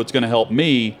Tua, so it's going to help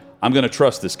me. I'm going to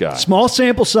trust this guy. Small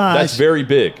sample size. That's very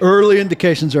big. Early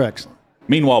indications are excellent.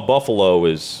 Meanwhile, Buffalo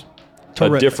is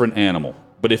a different animal.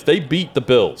 But if they beat the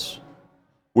Bills,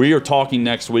 we are talking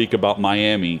next week about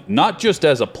Miami, not just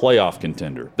as a playoff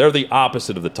contender. They're the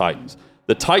opposite of the Titans.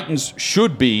 The Titans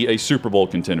should be a Super Bowl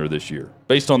contender this year,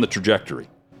 based on the trajectory.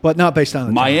 But not based on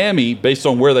the Miami, based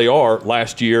on where they are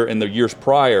last year and the years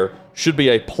prior, should be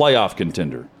a playoff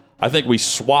contender. I think we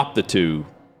swap the two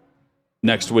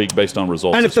next week based on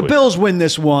results. And if the Bills win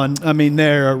this one, I mean,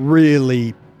 they're a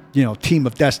really, team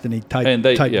of destiny type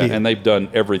deal. And they've done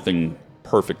everything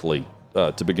perfectly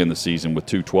to begin the season with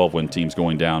two 12-win teams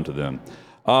going down to them.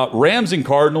 Rams and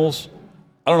Cardinals,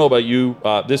 I don't know about you.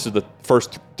 This is the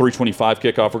first 3:25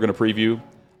 kickoff we're going to preview.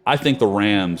 I think the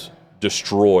Rams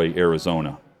destroy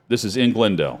Arizona. This is in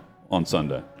Glendale on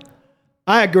Sunday.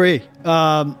 I agree.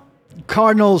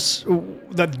 Cardinals,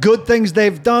 the good things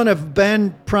they've done have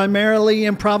been primarily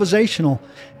improvisational,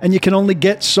 and you can only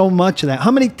get so much of that.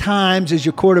 How many times is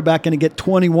your quarterback going to get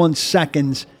 21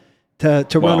 seconds to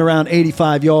run around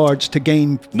 85 yards to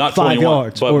gain not 5 21,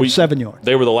 yards or 7 yards?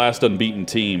 They were the last unbeaten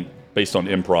team based on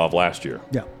improv last year.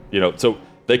 Yeah. So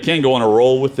they can go on a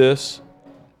roll with this,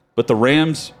 but the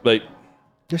Rams,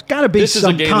 there's got to be this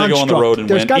some is a game construct. they go on the road and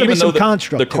There's win. got to be Even some though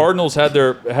construct. The Cardinals had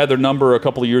their number a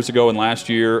couple of years ago and last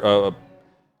year,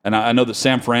 and I know that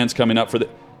San Fran's coming up for the.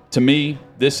 To me,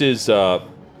 this is the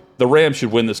Rams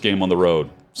should win this game on the road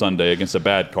Sunday against a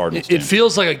bad Cardinals team. It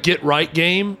feels like a get-right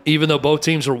game, even though both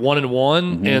teams are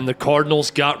 1-1, and the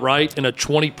Cardinals got right in a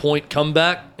 20-point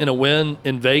comeback in a win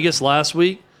in Vegas last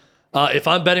week. If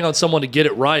I'm betting on someone to get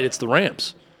it right, it's the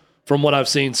Rams, from what I've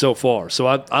seen so far. So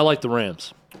I like the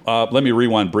Rams. Let me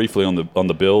rewind briefly on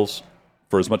the Bills.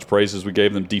 For as much praise as we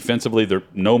gave them defensively, they're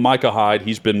no Micah Hyde.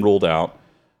 He's been ruled out.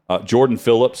 Jordan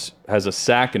Phillips has a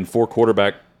sack and 4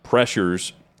 quarterback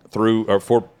pressures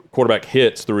 4 quarterback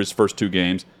hits through his first 2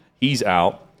 games. He's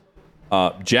out.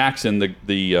 Jackson,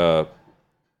 the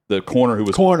corner who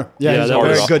was yeah, that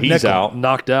was very good. He's nickel. out.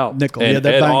 Knocked out. Nickel. And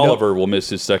Ed Oliver will miss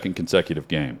his second consecutive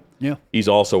game. Yeah. He's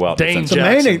also out. Dane It's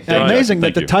Jackson. amazing that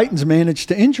Thank the you. Titans managed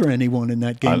to injure anyone in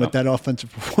that game with that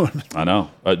offensive performance. I know.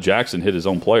 Jackson hit his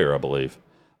own player, I believe.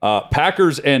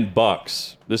 Packers and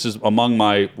Bucks. This is among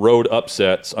my road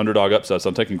upsets, underdog upsets.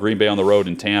 I'm taking Green Bay on the road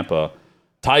in Tampa.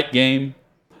 Tight game.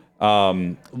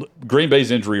 Green Bay's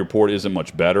injury report isn't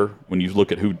much better when you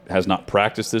look at who has not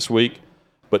practiced this week.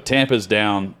 But Tampa's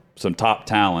down some top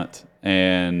talent,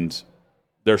 and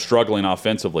they're struggling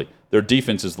offensively. Their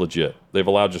defense is legit. They've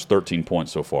allowed just 13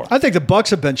 points so far. I think the Bucs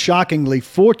have been shockingly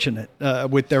fortunate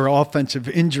with their offensive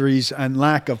injuries and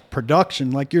lack of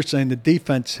production. Like you're saying, the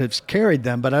defense has carried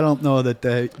them, but I don't know that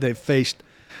they've faced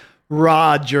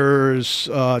Rodgers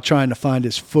trying to find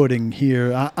his footing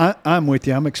here. I'm with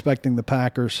you. I'm expecting the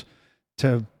Packers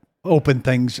to open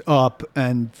things up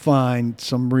and find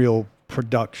some real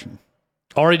production.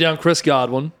 Already down Chris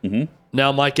Godwin. Mm-hmm.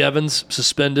 Now Mike Evans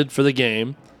suspended for the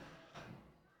game.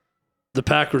 The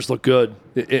Packers look good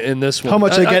in this one. How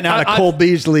much are they getting out of Cole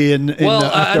Beasley after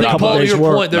I a think, couple Paul, to days' your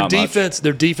work? point, their defense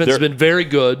has been very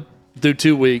good through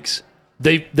 2 weeks.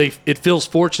 It feels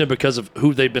fortunate because of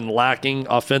who they've been lacking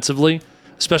offensively,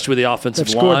 especially with the offensive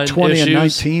They've line scored 20 issues. and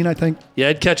 19, I think. Yeah,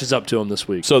 it catches up to them this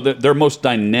week. So their most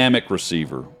dynamic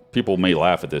receiver, people may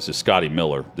laugh at this, is Scotty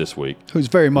Miller this week. Who's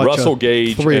very much Russell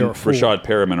Gage 3 and or 4. Rashad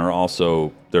Perriman are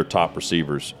also their top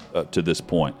receivers to this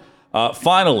point.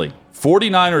 Finally,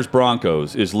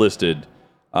 49ers-Broncos is listed,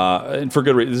 and for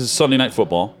good reason. This is Sunday Night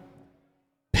Football.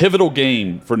 Pivotal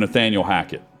game for Nathaniel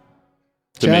Hackett.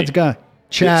 Chad's guy.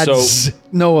 Chad's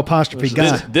no apostrophe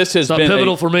guy. This has it's not been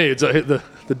pivotal for me. It's the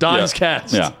dime's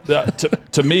cast. Yeah.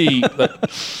 To me,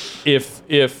 if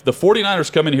the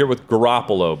 49ers come in here with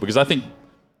Garoppolo, because I think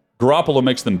Garoppolo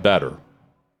makes them better.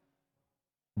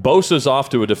 Bosa's off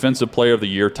to a Defensive Player of the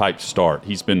Year type start.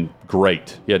 He's been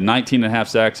great. He had 19 and a half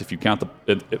sacks. If you count the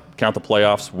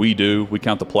playoffs, we do. We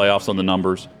count the playoffs on the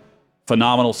numbers.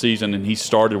 Phenomenal season, and he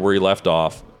started where he left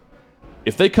off.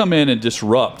 If they come in and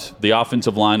disrupt the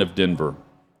offensive line of Denver,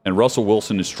 and Russell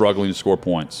Wilson is struggling to score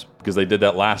points because they did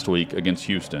that last week against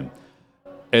Houston,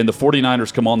 and the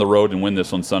 49ers come on the road and win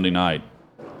this on Sunday night,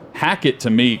 Hackett, to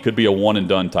me, could be a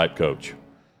one-and-done type coach.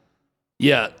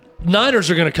 Yeah. Niners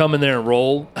are going to come in there and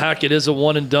roll. Hackett is a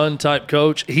one-and-done type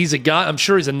coach. He's a guy, I'm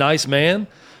sure he's a nice man.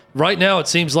 Right now, it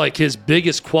seems like his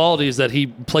biggest quality is that he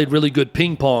played really good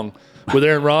ping pong with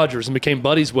Aaron Rodgers and became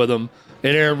buddies with him.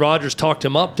 And Aaron Rodgers talked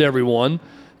him up to everyone.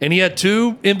 And he had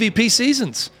 2 MVP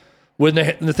seasons with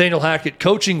Nathaniel Hackett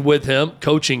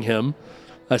coaching him,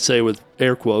 I say with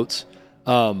air quotes.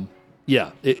 Niners.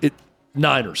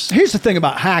 Here's the thing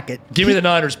about Hackett. Give me the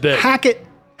Niners big.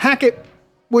 Hackett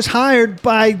was hired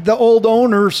by the old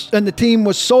owners, and the team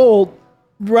was sold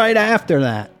right after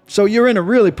that. So you're in a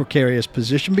really precarious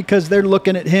position because they're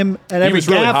looking at him and every he was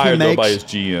really gaffe hired, he makes. Though, by his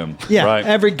GM. Yeah, right?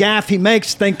 Every gaffe he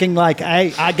makes, thinking like,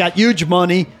 "Hey, I got huge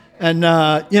money, and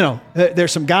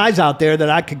there's some guys out there that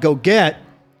I could go get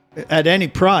at any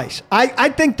price." I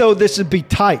think though this would be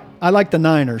tight. I like the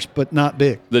Niners, but not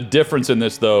big. The difference in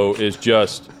this though is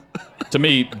just, to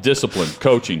me, discipline,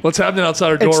 coaching. What's happening outside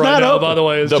our door right now, by the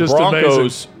way, is just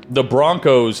amazing. The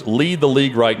Broncos lead the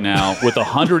league right now with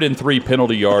 103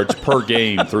 penalty yards per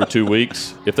game through 2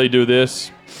 weeks. If they do this,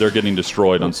 they're getting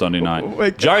destroyed on Sunday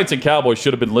night. Giants and Cowboys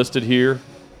should have been listed here.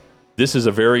 This is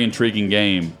a very intriguing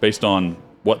game based on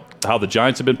how the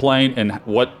Giants have been playing and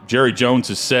what Jerry Jones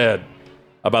has said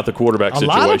about the quarterback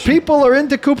situation. A lot of people are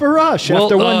into Cooper Rush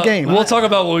after one game. We'll talk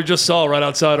about what we just saw right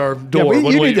outside our door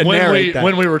you need to narrate that.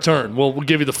 When we return. We'll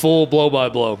give you the full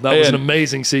blow-by-blow. That was an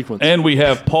amazing sequence. And we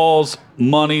have Paul's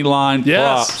money line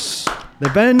props.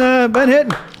 They've been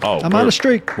hitting. I'm on a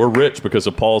streak. We're rich because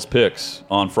of Paul's picks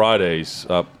on Fridays.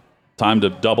 Time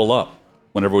to double up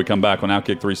whenever we come back on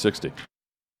Outkick 360.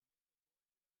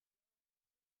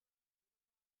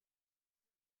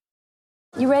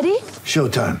 You ready?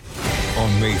 Showtime.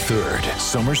 On May 3rd,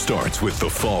 summer starts with The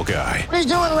Fall Guy. Let's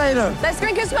do it later. Let's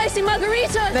drink a spicy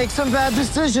margarita. Make some bad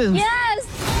decisions. Yes.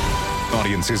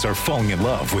 Audiences are falling in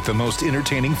love with the most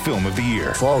entertaining film of the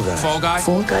year. Fall Guy. Fall Guy?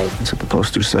 Fall Guy. That's what the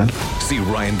poster said. See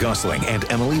Ryan Gosling and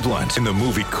Emily Blunt in the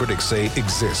movie critics say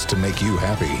exists to make you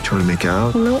happy. Trying to make it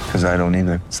out? Nope. Because I don't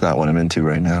either. It's not what I'm into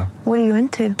right now. What are you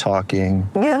into? Talking.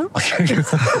 Yeah.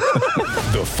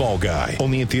 The Fall Guy.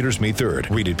 Only in theaters May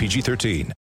 3rd. Rated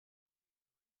PG-13.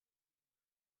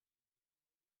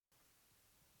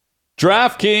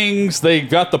 DraftKings, they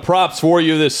got the props for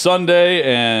you this Sunday,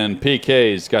 and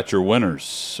PK's got your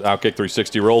winners. Outkick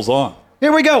 360 rolls on.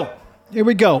 Here we go.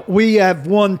 We have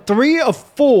won 3 of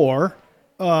 4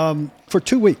 for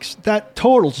 2 weeks. That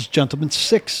totals, gentlemen,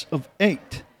 6 of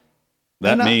 8.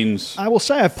 That means I will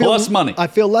say I feel plus money. I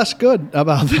feel less good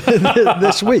about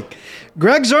this week.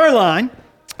 Greg Zuerlein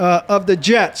of the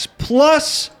Jets,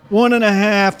 plus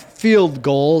 1.5 field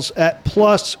goals at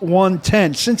plus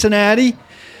 110. Cincinnati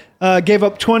gave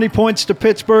up 20 points to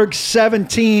Pittsburgh,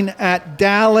 17 at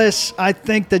Dallas. I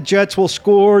think the Jets will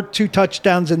score 2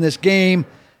 touchdowns in this game.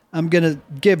 I'm going to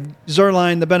give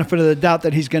Zuerlein the benefit of the doubt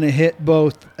that he's going to hit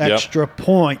both extra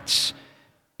points.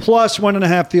 Plus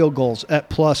 1.5 field goals at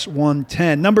plus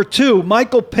 110. Number 2,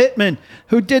 Michael Pittman,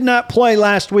 who did not play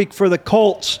last week for the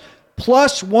Colts.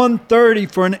 Plus 130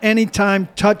 for an anytime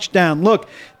touchdown. Look,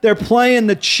 they're playing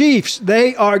the Chiefs.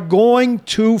 They are going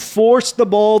to force the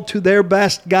ball to their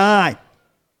best guy.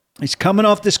 He's coming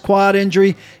off this quad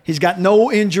injury. He's got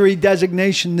no injury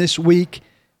designation this week.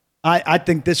 I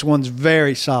think this one's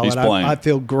very solid. He's playing. I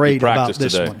feel great about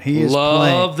this today. one. He is Love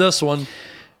playing. this one.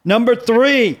 Number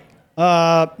 3,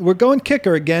 we're going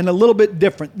kicker again, a little bit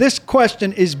different. This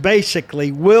question is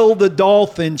basically, will the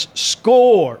Dolphins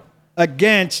score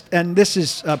against, and this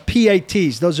is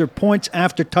PATs. Those are points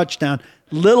after touchdown.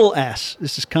 Little s.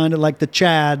 This is kind of like the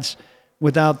Chads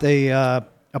without the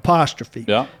apostrophe.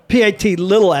 Yeah. PAT,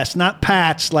 little s, not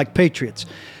Pats like Patriots.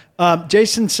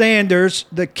 Jason Sanders,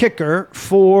 the kicker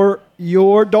for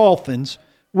your Dolphins,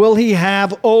 will he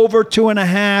have over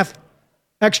 2.5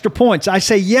 extra points? I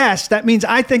say yes. That means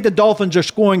I think the Dolphins are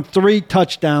scoring 3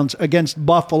 touchdowns against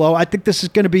Buffalo. I think this is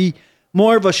going to be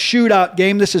more of a shootout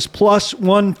game. This is plus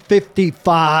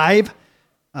 155.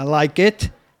 I like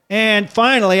it. And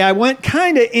finally, I went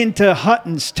kind of into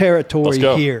Hutton's territory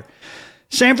here.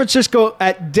 San Francisco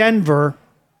at Denver.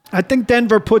 I think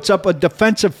Denver puts up a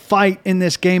defensive fight in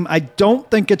this game. I don't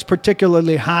think it's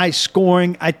particularly high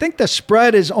scoring. I think the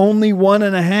spread is only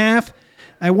 1.5.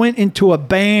 I went into a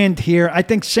band here. I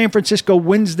think San Francisco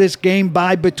wins this game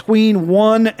by between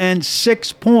 1 and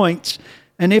 6 points.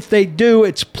 And if they do,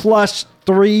 it's plus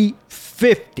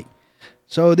 350.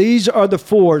 So these are the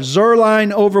 4.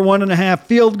 Zuerlein over 1.5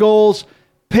 field goals.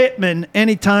 Pittman,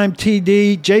 anytime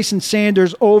TD. Jason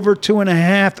Sanders over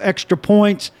 2.5 extra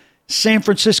points. San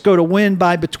Francisco to win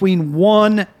by between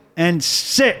 1 and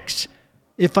 6.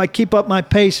 If I keep up my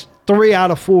pace, 3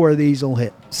 out of 4 of these will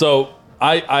hit. So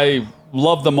I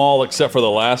love them all except for the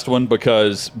last one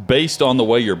because based on the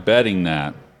way you're betting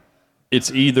that,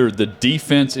 it's either the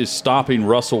defense is stopping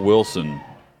Russell Wilson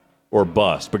or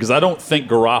bust. Because I don't think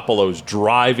Garoppolo's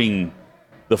driving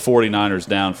the 49ers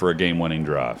down for a game-winning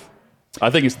drive. I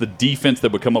think it's the defense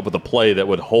that would come up with a play that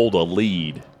would hold a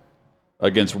lead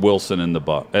against Wilson and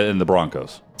the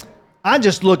Broncos. I'm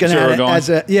just looking at it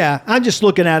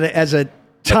as a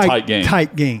tight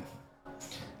game.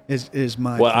 Is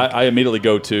my well, I immediately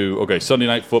go to Sunday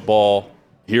Night Football.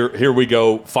 Here we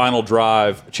go. Final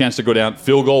drive, chance to go down.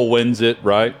 Field goal wins it,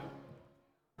 right?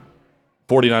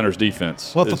 49ers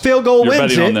defense. Well, if a field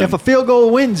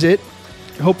goal wins it,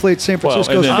 hopefully it's San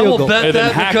Francisco's field goal. I will bet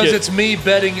that because it's me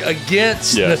betting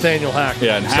against Nathaniel Hackett.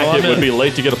 Yeah, and Hackett would be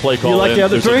late to get a play call. You like the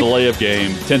other There's three? a delay of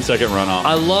game, 10-second runoff.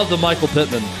 I love the Michael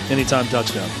Pittman anytime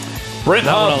touchdown. Brent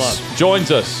Hubbs joins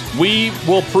us. We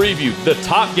will preview the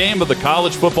top game of the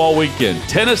college football weekend.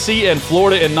 Tennessee and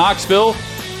Florida in Knoxville.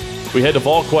 We head to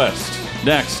VolQuest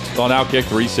next on Outkick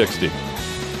 360.